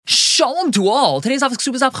Shalom to all. Today's office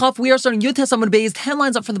Kesuvos Daf Chaf. We are starting Yud Tes Amud Beis, 10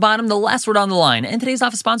 lines up from the bottom, the last word on the line. And today's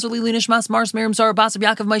office sponsor Lili Nishmas, Mars Miriam Sarah Basar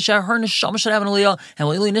Yaakov Maisha, her Neshama should have an Aliyah, and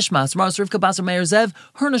Lili Nishmas, Mars Rivka Basar Meir Zev,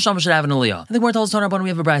 her Neshama should have an Aliyah. I think we're told us we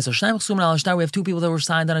have a brayso. Shnayim Chsum Al Shtar. We have two people that were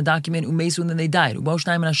signed on a document, Umesu, and then they died. Ubo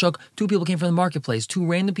Shnayim and Ashuk. Two people came from the marketplace. Two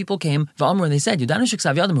random people came. V'Amr, and they said, Yudanu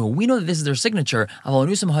Shiksav Yadamu. We know that this is their signature. Aval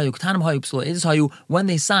Anusim Hayu Ktanim Hayu Psula Eidos Hayu. When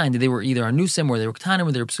they signed, they were either Anusim or they were Ktanim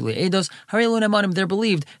or they were Psula Eidos. Harei Manim. They're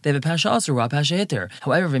believed. They have a Pasha Asur, Ra Pasha Hitter.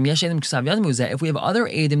 However, if we have other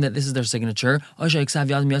Eidim that this is their signature,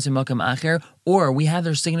 or we have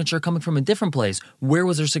their signature coming from a different place. Where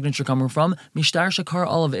was their signature coming from? Mishtar Shakar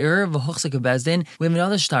Olav Er V'Huchsik of Bezdin. We have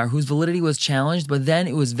another star whose validity was challenged, but then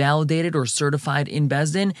it was validated or certified in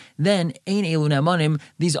Bezdin. Then Ein Elun Amanim,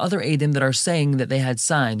 these other Eidim that are saying that they had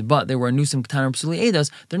signed, but they were Nusim Ktanar Psuli Eidos,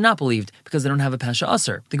 they're not believed because they don't have a Pasha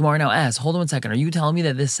Asr. The Gemara now asks, hold on 1 second, are you telling me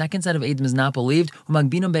that this second set of Eidim is not believed? And we're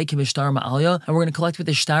going to collect with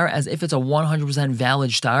the shtar as if it's a 100%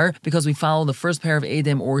 valid shtar because we follow the first pair of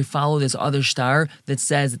Eidim or we follow this other shtar that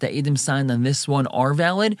says that the Eidim signed on this one are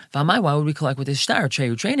valid. Why would we collect with this shtar? It's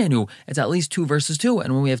at least 2 versus 2.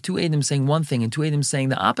 And when we have 2 Eidim saying one thing and 2 Eidim saying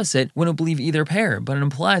the opposite, we don't believe either pair. But it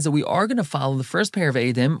implies that we are going to follow the first pair of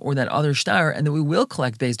Eidim or that other shtar and that we will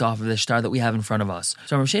collect based off of the shtar that we have in front of us.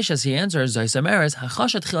 So Rav Sheshas, he answers,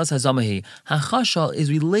 Hachasha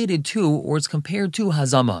is related to or it's compared to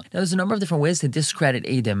Hazama. Now there's a number of different ways to discredit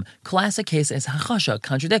Eidim. Classic case is Hachasha,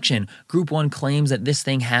 contradiction. Group 1 claims that this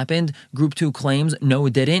thing happened. Group 2 claims no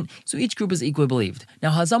it didn't. So each group is equally believed. Now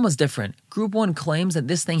Hazama is different. Group 1 claims that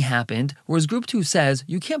this thing happened, whereas Group 2 says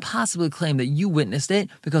you can't possibly claim that you witnessed it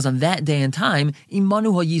because on that day and time,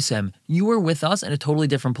 Imanu HaYisem, you were with us in a totally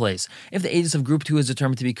different place. If the Eidus of Group 2 is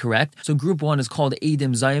determined to be correct, so Group 1 is called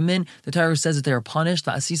Eidim Zayamin, the Torah says that they are punished.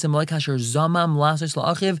 You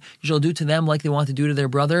shall do to them like they want to do to their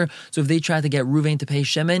brother. So if they try to get Ruvain to pay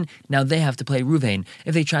Shimon, now they have to pay Ruvain.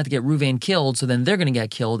 If they try to get Ruvain killed, so then they're going to get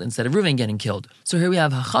killed instead of Ruvain getting killed. So here we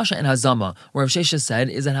have Hachasha and Hazama. Where Rav Shesha said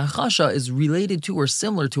is that Hachasha is related to or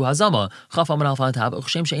similar to Hazama.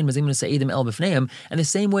 And the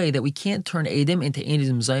same way that we can't turn Eidim into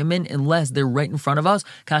Eidim Zayamin unless they're right in front of us,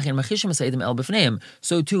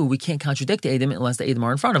 so too we can't contradict Eidim unless the Eidim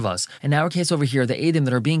are in front of us. And in our case over here, the Eidim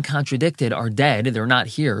that are being contradicted are dead, they're not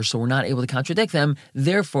here, so we're not able to contradict them.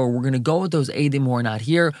 Therefore, we're going to go with those Eidim who are not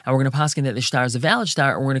here, and we're going to paskin that the shtar is a valid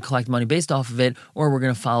shtar, or we're going to collect money based off of it, or we're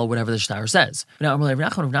going to follow whatever the shtar says. Now, if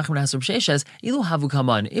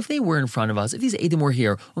they were in front of us, if these Eidim were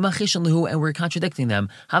here, and we're contradicting them,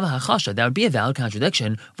 that would be a valid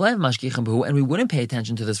contradiction, and we wouldn't pay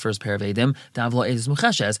attention to this first pair of Eidim,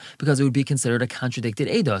 because it would be considered a contradicted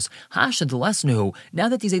Eidos. Now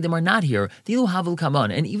that these Eidim are not here,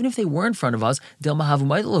 and even if they were in front of us,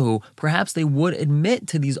 perhaps they would admit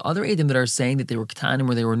to these other Eidim that are saying that they were Ketanim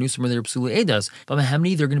or they were Nusim or they were Psuli Eidos. But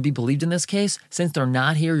Mahemni, they're going to be believed in this case. Since they're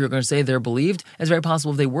not here, you're going to say they're believed. It's very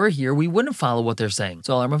possible if they were here, we wouldn't follow what they're saying.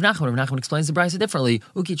 So Rav Nachman explains the brayso differently.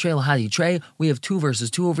 Uki Trey Lahadi Trey. We have 2 versus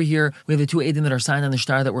 2 over here. We have the 2 Eidim that are signed on the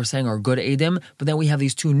shtar that we're saying are good Eidim. But then we have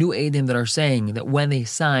these 2 new Eidim that are saying that when they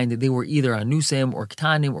signed, they were either Anusim or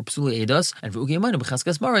Ketanim or Psuli Eidos. And we're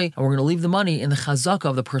going to leave the money in the chazaka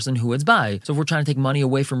of the person who it's by. So if we're trying to take money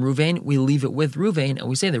away from Ruvain, we leave it with Ruvain, and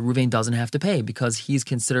we say that Ruvain doesn't have to pay because he's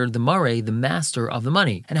considered the mare, the master of the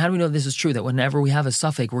money. And how do we know this is true? That whenever we have a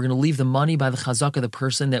suffix, we're going to leave the money by the chazaka of the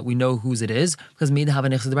person that we know whose it is, because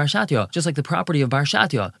just like the property of Bar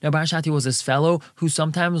Shatya. Now Bar Shatya was this fellow who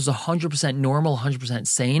sometimes was 100% normal, 100%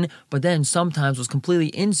 sane, but then sometimes was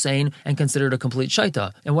completely insane and considered a complete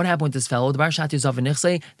shaita. And what happened with this fellow? The Bar Shatya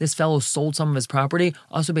Zavin, this fellow sold some of his property,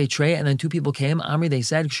 also betray, and then 2 people came. Amri, they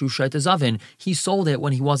said, Kshu shaita Zavin. He sold it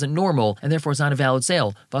when he wasn't normal, and therefore it's not a valid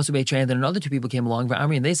sale. Vasu betray, and then another 2 people came along,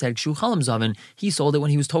 Amri, and they said, Kshu chalam Zavin. He sold it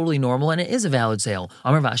when he was totally normal, and it is a valid sale.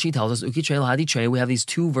 Amr Vashi tells us, Uki Trey Lahadi Trey, we have these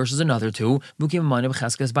 2 versus another 2, Mukim Money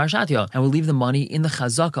B'Cheskas Bar Shatya, and we leave the money in the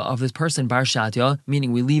chazaka of this person Bar Shatya,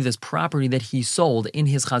 meaning we leave this property that he sold in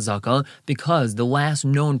his chazaka because the last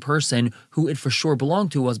known person who it for sure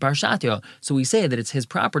belonged to was Bar Shatya. So we say that it's his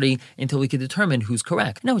property until we can determine who's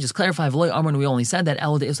correct. Now we just clarify, we only said that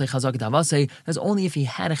that's only if he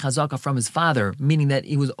had a chazaka from his father, meaning that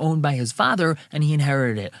it was owned by his father and he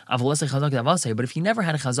inherited it. But if he never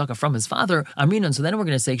had a chazaka from his father, so then we're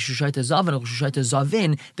going to say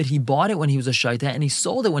Zavin, that he bought it when he was a shaita and he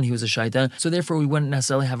sold it when he was a shaita, so therefore we wouldn't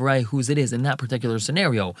necessarily have a right whose it is in that particular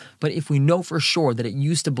scenario. But if we know for sure that it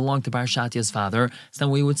used to belong to Bar Shatya's father, so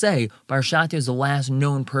then we would say Bar Shatya is the last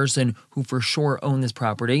known person who for sure owned this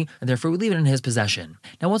property, and therefore we leave it in his possession.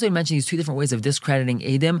 Now once we mentioned these 2 different ways of discrediting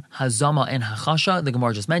Eidim, Hazama and Hachasha, the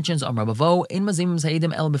Gemara just mentions, Amar Bavo, in Mazim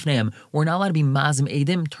We're not allowed to be mazim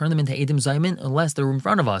edim, turn them into edim zaymin, unless they're in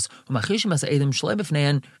front of us. But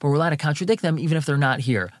we're allowed to contradict them even if they're not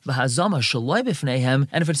here.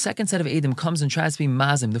 And if a second set of edim comes and tries to be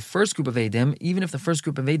mazim the first group of edim, even if the first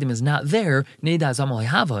group of edim is not there, even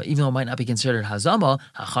though it might not be considered hazama,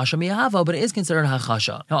 but it is considered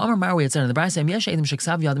hachasha. Now, Amar Marwi had said in the Brayse,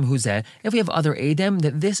 if we have other edim,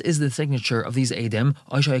 that this is the signature of these edim,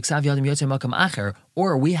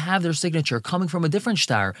 or we have their signature coming from a different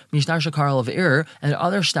shtar, mishtar shakar of ir, and the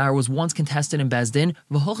other shtar was once contested in Bezdin,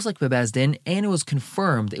 and it was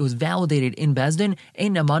confirmed, it was validated in Bezdin,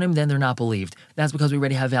 then they're not believed. That's because we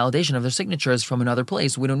already have validation of their signatures from another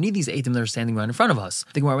place. We don't need these edim that are standing right in front of us.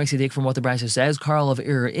 The Gemara makes a take from what the Brayse says, Karl of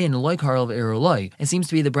ir in, loy Karl of ir loy. It seems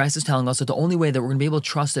to be the Brayse is telling us that the only way that we're going to be able to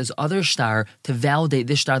trust this other shtar to validate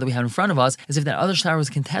this shtar that we have in front of us is if that other shtar was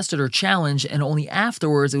contested or challenged, and only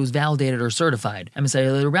afterwards it was validated or certified. And this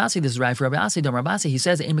is right for Rabbi Asi. He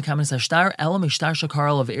says, we're not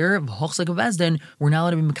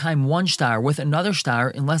allowed to be mekayim one shtar with another shtar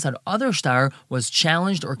unless that other shtar was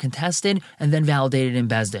challenged or contested and then validated in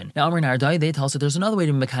Bezdin. Now, Amr Nardai, they tell us that there's another way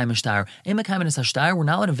to be mekayim a shtar. We're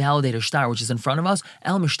not allowed to validate a shtar which is in front of us,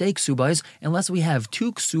 unless we have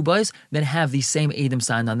two ksubais that have the same edim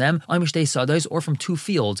signed on them, or from two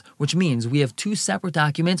fields, which means we have two separate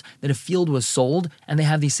documents that a field was sold and they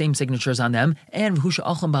have the same signatures on them, and it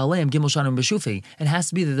has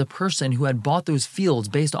to be that the person who had bought those fields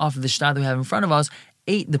based off of the shtar that we have in front of us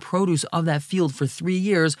ate the produce of that field for 3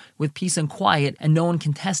 years with peace and quiet, and no one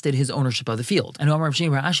contested his ownership of the field. And Omar Rashi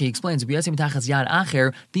Rashi explains,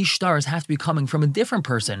 these stars have to be coming from a different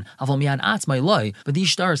person, but these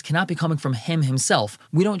stars cannot be coming from him himself.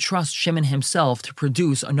 We don't trust Shimon himself to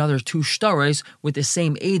produce another 2 stars with the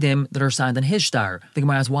same edim that are signed on his star. The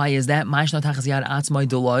Gemara asks, why is that? Why is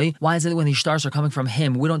it that when these stars are coming from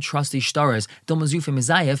him, we don't trust these stars?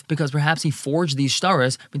 Because perhaps he forged these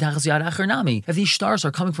stars. If these stars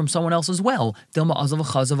are coming from someone else as well,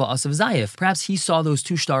 perhaps he saw those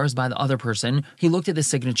 2 stars by the other person, he looked at the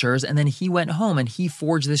signatures, and then he went home and he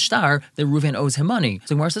forged this star that Reuven owes him money.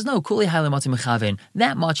 So Gemara says, no,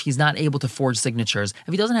 that much he's not able to forge signatures.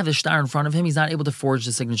 If he doesn't have the star in front of him, he's not able to forge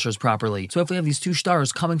the signatures properly. So if we have these 2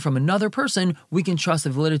 stars coming from another person, we can trust the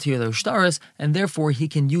validity of those stars, and therefore he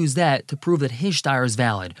can use that to prove that his star is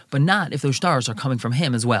valid, but not if those stars are coming from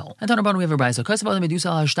him as well. And on we have a brayso.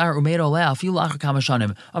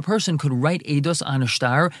 A person could write edus on a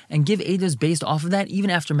shtar and give edus based off of that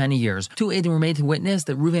even after many years. 2 edim were made to witness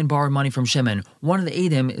that Reuven borrowed money from Shimon. One of the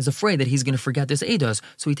edim is afraid that he's going to forget this edus,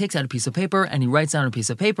 so he takes out a piece of paper and he writes down a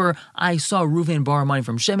piece of paper, I saw Reuven borrow money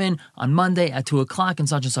from Shimon on Monday at 2 o'clock in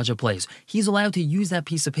such and such a place. He's allowed to use that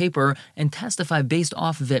piece of paper and testify based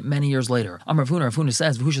off of it many years later. Rav Huna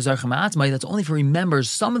says, that's only if he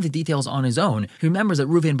remembers some of the details on his own. He remembers that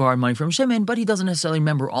Reuven borrowed money from Shimon, but he doesn't necessarily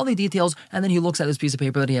remember all the details, and then he looks at this piece of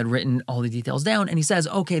paper that he had written all the details down, and he says,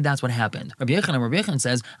 okay, that's what happened. Rabbi Yochanan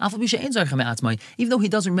says, even though he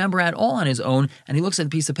doesn't remember at all on his own, and he looks at the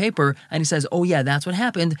piece of paper, and he says, oh yeah, that's what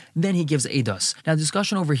happened, then he gives edus. Now, the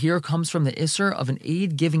discussion over here comes from the isser of an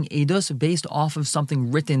aid giving edus based off of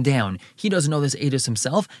something written down. He doesn't know this edus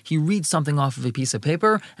himself, he reads something off of a piece of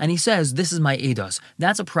paper, and he says, this is my edus.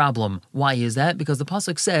 That's a problem. Why is that? Because the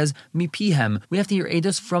pasuk says, mipihem, we have to hear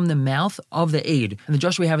edus from the mouth of the aid. And the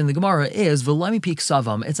Joshua we have in the Gemara is, v'lami pik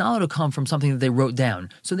savam, it's not allowed to come from something that they wrote down.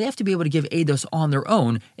 So they have to be able to give edus on their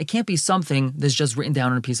own. It can't be something that's just written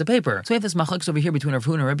down on a piece of paper. So we have this machlokes over here between Rav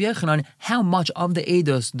Huna and Rabbi Yochanan. How much of the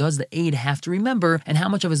edus does the aid have to remember, and how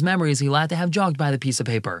much of his memory is he allowed to have jogged by the piece of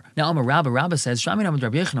paper? Now, Amar Rabba says, Shami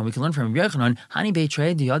Rabbi Yochanan, we can learn from Rabbi Yochanan, Hani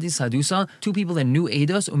Beitre, Diyadi Sadusa, 2 people that knew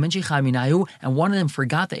edus, Umenchi Chaminayu, and one of them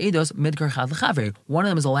forgot the edus, Midkar Chad L'Chaver. One of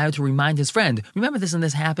them is allowed to remind his friend, remember this and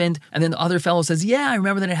this happened, and then the other fellow says, yeah, I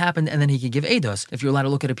remember that it happened, and then he could give edus. If you're allowed to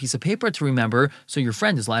look at a piece of paper to remember, so your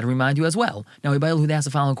friend is allowed to remind you as well. Now, Ibayel who asks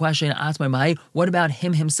the following question, what about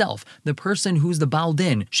him himself? The person who's the Baal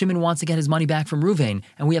Din. Shimon wants to get his money back from Reuven,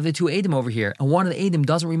 and we have the 2 Edim over here, and one of the Edim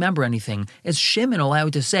doesn't remember anything. Is Shimon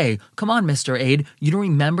allowed to say, come on, Mr. Aid, you don't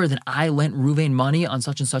remember that I lent Reuven money on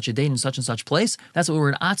such and such a date in such and such place? That's what the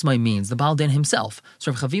word Atzmai means, the Baal Din himself.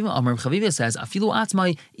 So Rav Chaviva says, Afilu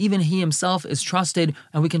Atzmai, even he himself is trusted,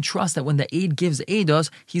 and we can trust that when the Aid gives Eidos,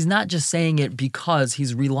 he's not just saying it because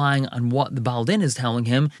he's relying on what the Baal Din is telling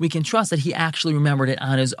him, we can trust that he actually remembered it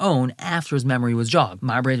on his own after his memory was jogged.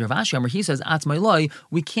 Ma'abrei Rav Ashi, he says, Atzmai Loi,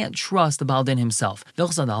 we can't trust the Baal Din himself. The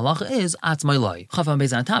halacha is Atzmai Loi. Chafam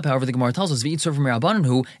Beis on top, however, the Gemara tells us, V'yitzur from Rabbanan,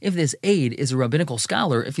 who, if this aid is a rabbinical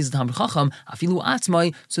scholar, if he's a Talmid Chacham, Afilu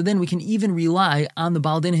Atzmai, so then we can even rely on the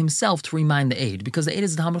Baal Din himself to remind the aid, because the aid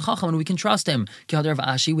is a Talmid Chacham and we can trust him. Rav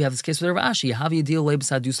Ashi, we have this case with Rav Ashi.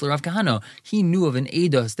 Rav Kahana. He knew of an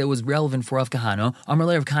edus that was relevant for Rav Kahana.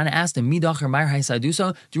 Amarle Rav Kahana asked him, Midacher Meir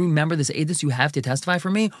Haisadusa, do you remember this edus you have to testify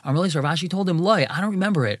for me? Amarle Rav Ashi told him, Loi, I don't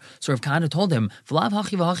remember it. So Rav Kahana told him, Vlav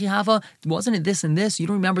Hachi V'Hachi Hava, wasn't it this and this? You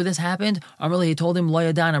don't remember this happened? Amarle, he told him, Loi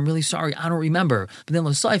Adan, I'm really sorry, I don't remember. But then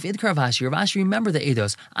Losaif Idkar Rav Ashi, Rav Ashi remembered the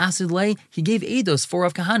edus. Asid Le, he gave edus for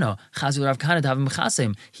Rav Kahana. Chazul Rav Kahana Davim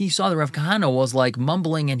Chasim. He saw that Rav Kahana was like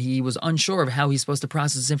mumbling and he was unsure of how he's supposed to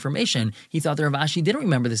process this information. He thought that Rav Ashi didn't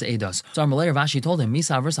remember this edus. So Amalei Rav Ashi told him,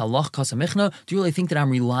 Misavers Allah Kasamichna, do you really think that I'm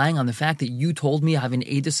relying on the fact that you told me I have an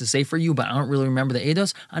edus to say for you, but I don't really remember the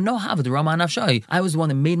edus? I know Havad Rama Nafshai. I was the one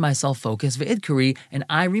that made myself focus V'idkari, and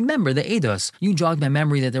I remember the edus. You jogged my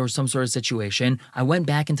memory that there was some sort of situation. I went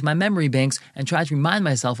back into my memory banks and tried to remind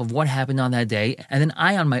myself of what happened on that day, and then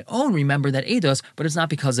I on my own remember that edus, but it's not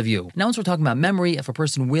because of you. Now once we're talking about memory, if a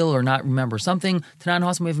person will or not remember something, Tanan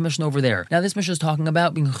Hasam, we have a mission over there. Now this mission is talking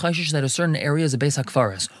about being chayshish that a certain area is a Beis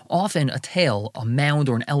HaKfaros. Often a tail, a mound,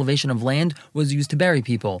 or an elevation of land was used to bury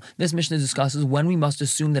people. This mission discusses when we must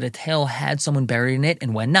assume that a tail had someone buried in it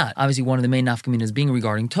and when not. Obviously one of the main nafkaminas being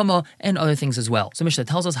regarding Tumah and other things as well. So Mishnah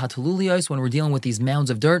tells us Hatululiyos, when we're dealing with these mounds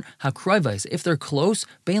of dirt, Hakrivais, if they're close,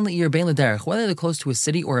 Bein Le'ir, Bein L'derech, whether they're close to a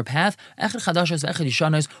city or a path, Echad Chadashos, Echad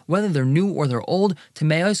Yishanos, whether they're new or they're old,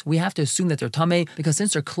 Tameos, we have to assume that they're Tameh, because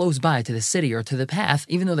since they're close by to the city or to the path,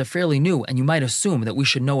 even though they're fairly new, and you might assume that we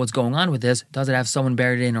should know what's going on with this, does it have someone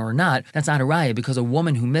buried in or not, that's not a raya, because a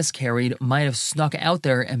woman who miscarried might have snuck out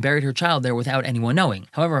there and buried her child there without anyone knowing.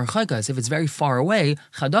 However, Chaykas, if it's very far away,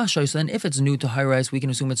 Chadashos, so then if it's new to Hirais, we can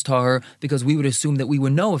assume it's Tahar, because we would assume that we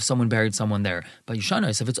would know if someone buried someone there. But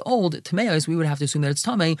Yishanos, if it's old, Tameos, we would have to assume that it's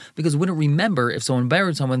Tameh, because we wouldn't remember if someone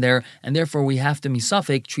buried someone there, and therefore we have to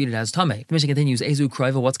misafik treat it as Tameh. The Mishnah continues, Ezu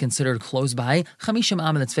Kroiva, what's considered close by? Chamishim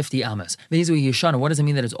Amma, that's 50 Amas. V'Ezu Yishana, what does it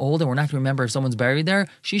mean that it's old and we're not going to remember if someone's buried there?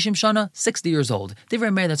 Shishim Shana, 60 years old.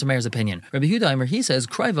 Divrei Meir, that's a Meir's opinion. Rabbi Huda, he says,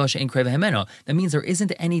 Kroiva she'ein Kroiva Hemeno. That means there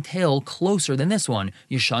isn't any tail closer than this one.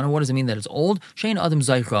 Yishana, what does it mean that it's old? She'ein Adam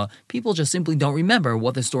Zaychra. People just simply don't remember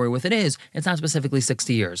what the story with it is. It's not specifically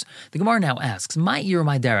 60 years. The Gemara now asks, my ear,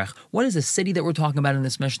 my derech, what is the city that we're talking about in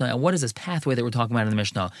this Mishnah, and what is this pathway that we're talking about in the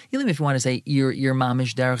Mishnah? Even if you want to say ear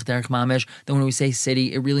mamish, derech mamish, then when we say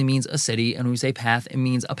city, it really means a city, and when we say path, it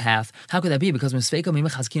means a path. How could that be? Because when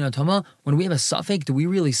we have a suffix, do we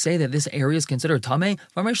really say that this area is considered tameh?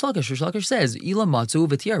 Rish Lakish says, Ila matzu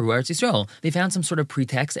v'tiyaru Eretz Yisrael. They found some sort of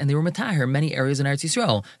pretext, and they were matahir many areas in Eretz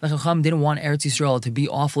Yisrael. The Chacham didn't want Eretz Yisrael to be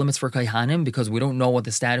off limits for Kaihanim, because we don't know what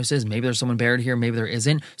the status is. Maybe there's someone buried here, maybe there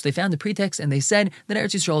isn't. So they found the pretext, and they said that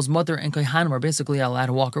Eretz Yisrael's mother and Kaihanim are basically allowed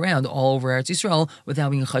to walk around all over Eretz Yisrael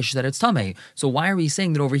without being chayshish that it's tameh. So why are we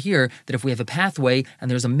saying that over here, that if we have a pathway and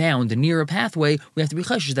there's a mound near a pathway, we have to be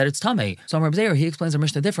chayshish that it's tameh? So Amar B'Zeir, he explains our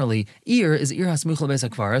Mishnah differently. Ir is ir hasmuchel Beis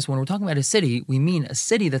HaKfaros. When we're talking about a city, we mean a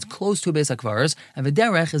city that's close to a Beis HaKfaros, and the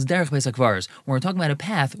derech is derech Beis HaKfaros. When we're talking about a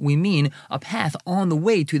path, we mean a path on the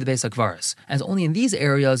way to the Beis HaKfaros. As only in these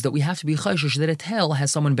areas that we have to be chayshish that a tail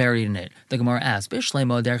has someone buried in it. The Gemara asks,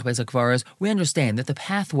 Bishlema derech Beis HaKfaros. We understand that the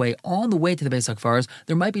pathway on the way to the Beis HaKfaros,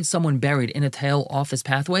 there might be someone buried in a tail off this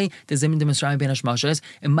pathway. It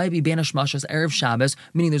might be Ben Hashmashas Erev Shabbos,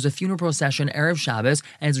 meaning there's a funeral procession Erev Shabbos,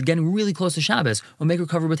 and it's getting really close to Shabbos. We'll make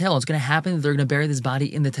recovery with tail. It's going to happen that they're going to bury this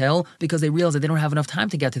body in the tail because they realize that they don't have enough time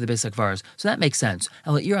to get to the Beis HaKfaros. So that makes sense.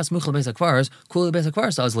 When you have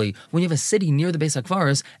a city near the Beis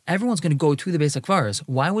HaKfaros, everyone's going to go to the Beis HaKfaros.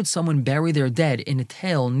 Why would someone bury their dead in a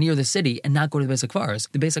tail near the city and not go to the Beis HaKfaros?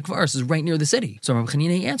 The Beis HaKfaros is right near the city. So Rav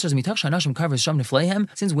Chanina, he answers,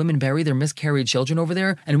 since women bury their miscarried children over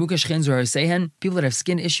there, and people that have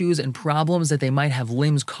skin issues and problems that they might have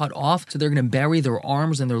limbs cut off, so they're going to bury their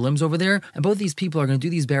arms and their limbs over there, and both these people are going to do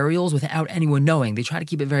these burials without anyone knowing. They try to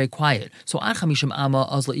keep it very quiet. So if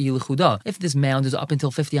this mound is up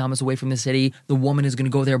until 50 amas away from the city, the woman is going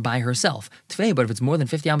to go there by herself. But if it's more than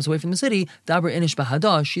 50 amas away from the city,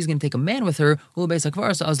 she's going to take a man with her,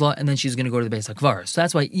 and then she's going to go to the Beis HaKfaros. So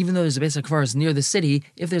that's why even though there's a Beis HaKfaros near the city,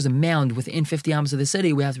 if there's a mound within 50 amas of the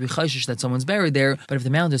city, we have to be chayshish that someone's buried there. But if the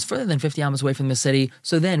mound is further than 50 amas away from the city,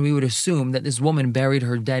 so then we would assume that this woman buried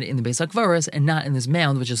her dead in the Beis HaKfaros and not in this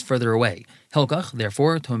mound which is further away. Hilkach,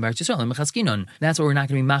 therefore, Tumah Eretz Yisrael and Mechaskinon. That's why we're not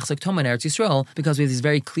going to be Machzik Tumah in Eretz Yisrael, because we have these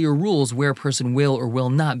very clear rules where a person will or will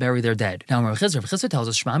not bury their dead. Now, Rav Chizra tells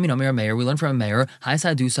us, Shema Min Omer Meir, we learn from a Meir,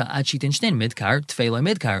 Haisadusa Ad Shitin Shtin Midkar, Tfeila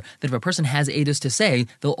Midkar, that if a person has edus to say,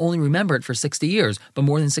 they'll only remember it for 60 years, but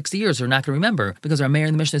more than 60 years they're not going to remember, because our Meir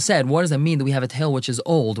in the Mishnah said, what does that mean that we have a tale which is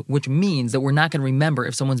old, which means that we're not going to remember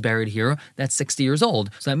if someone's buried here that's 60 years old.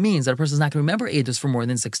 So that means that a person's not going to remember edus for more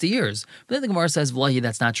than 60 years. But then the Gemara says, V'lahi,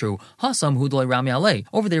 that's not true. Hasam Hudlai Rami Alei.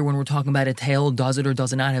 Over there, when we're talking about a tale, does it or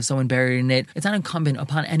does it not have someone buried in it, it's not incumbent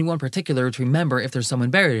upon anyone particular to remember if there's someone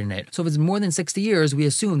buried in it. So if it's more than 60 years, we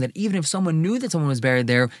assume that even if someone knew that someone was buried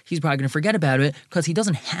there, he's probably going to forget about it because he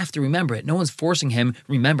doesn't have to remember it. No one's forcing him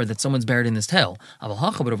remember that someone's buried in this tale.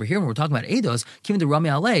 But over here, when we're talking about Eidos, Kim de Rami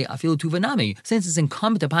Alei, Afilu Tuvanami, since it's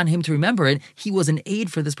incumbent upon him to remember it, he was an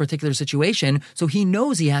aid for this particular situation, so he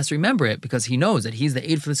knows he has to remember it because he knows that he's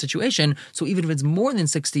the aid for the situation. So even if it's more than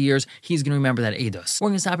 60 years, he's going to remember that Eidos. We're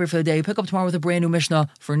going to stop here for the day. Pick up tomorrow with a brand new Mishnah.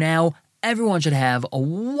 For now, everyone should have a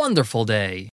wonderful day.